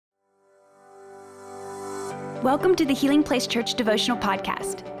Welcome to the Healing Place Church Devotional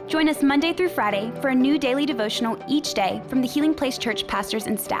Podcast. Join us Monday through Friday for a new daily devotional each day from the Healing Place Church pastors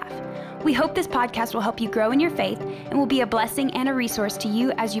and staff. We hope this podcast will help you grow in your faith and will be a blessing and a resource to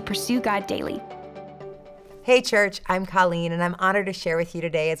you as you pursue God daily. Hey church, I'm Colleen and I'm honored to share with you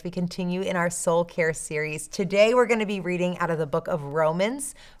today as we continue in our soul care series. Today we're going to be reading out of the book of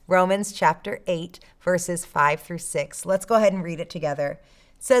Romans chapter 8, verses 5 through 6. Let's go ahead and read it together.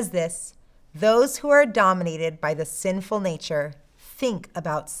 It says this: "Those who are dominated by the sinful nature think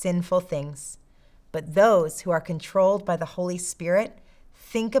about sinful things, but those who are controlled by the Holy Spirit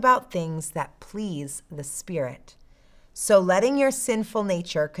think about things that please the Spirit. So letting your sinful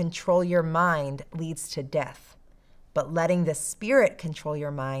nature control your mind leads to death, but letting the Spirit control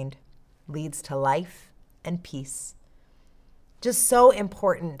your mind leads to life and peace." Just so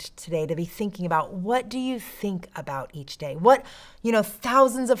important today to be thinking about, what do you think about each day?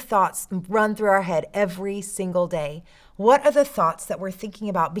 Thousands of thoughts run through our head every single day. What are the thoughts that we're thinking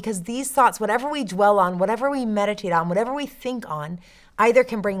about? Because these thoughts, whatever we dwell on, whatever we meditate on, whatever we think on, either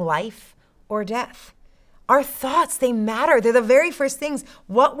can bring life or death. Our thoughts, they matter. They're the very first things.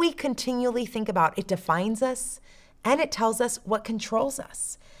 What we continually think about, it defines us and it tells us what controls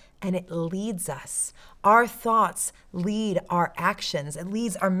us. And it leads us. Our thoughts lead our actions. It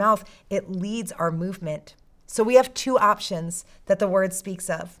leads our mouth. It leads our movement. So we have two options that the word speaks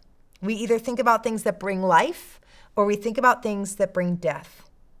of. We either think about things that bring life or we think about things that bring death.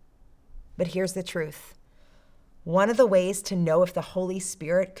 But here's the truth. One of the ways to know if the Holy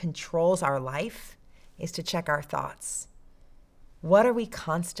Spirit controls our life is to check our thoughts. What are we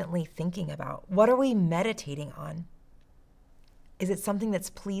constantly thinking about? What are we meditating on? Is it something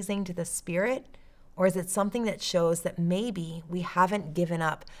that's pleasing to the Spirit, or is it something that shows that maybe we haven't given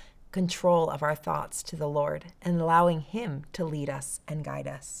up control of our thoughts to the Lord and allowing Him to lead us and guide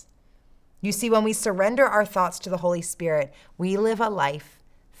us? You see, when we surrender our thoughts to the Holy Spirit, we live a life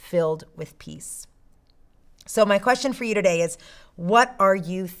filled with peace. So my question for you today is, what are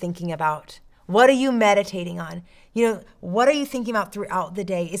you thinking about? What are you meditating on? What are you thinking about throughout the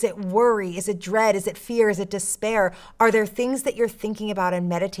day? Is it worry? Is it dread? Is it fear? Is it despair? Are there things that you're thinking about and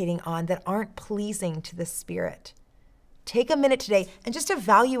meditating on that aren't pleasing to the Spirit? Take a minute today and just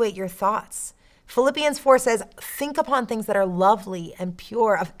evaluate your thoughts. Philippians 4 says, think upon things that are lovely and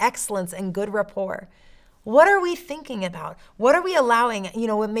pure, of excellence and good rapport. What are we thinking about? What are we allowing,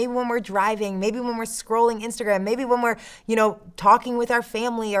 maybe when we're driving, maybe when we're scrolling Instagram, maybe when we're, talking with our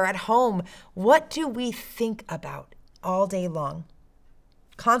family or at home? What do we think about all day long?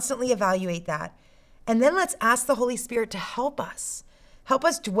 Constantly evaluate that. And then let's ask the Holy Spirit to help us. Help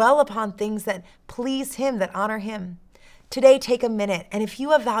us dwell upon things that please Him, that honor Him. Today, take a minute, and if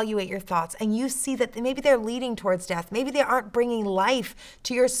you evaluate your thoughts and you see that maybe they're leading towards death, maybe they aren't bringing life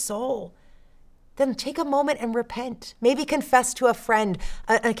to your soul, then take a moment and repent. Maybe confess to a friend,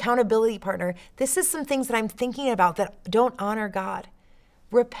 an accountability partner. This is some things that I'm thinking about that don't honor God.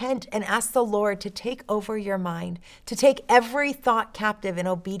 Repent and ask the Lord to take over your mind, to take every thought captive in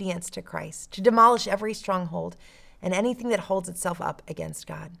obedience to Christ, to demolish every stronghold and anything that holds itself up against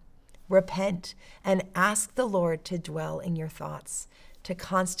God. Repent and ask the Lord to dwell in your thoughts, to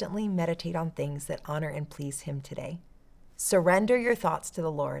constantly meditate on things that honor and please Him today. Surrender your thoughts to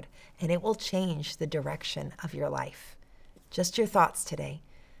the Lord, and it will change the direction of your life. Just your thoughts today.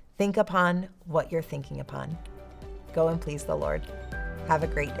 Think upon what you're thinking upon. Go and please the Lord. Have a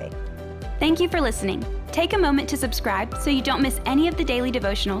great day. Thank you for listening. Take a moment to subscribe so you don't miss any of the daily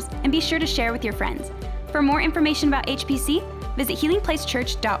devotionals, and be sure to share with your friends. For more information about HPC, visit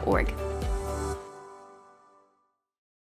healingplacechurch.org.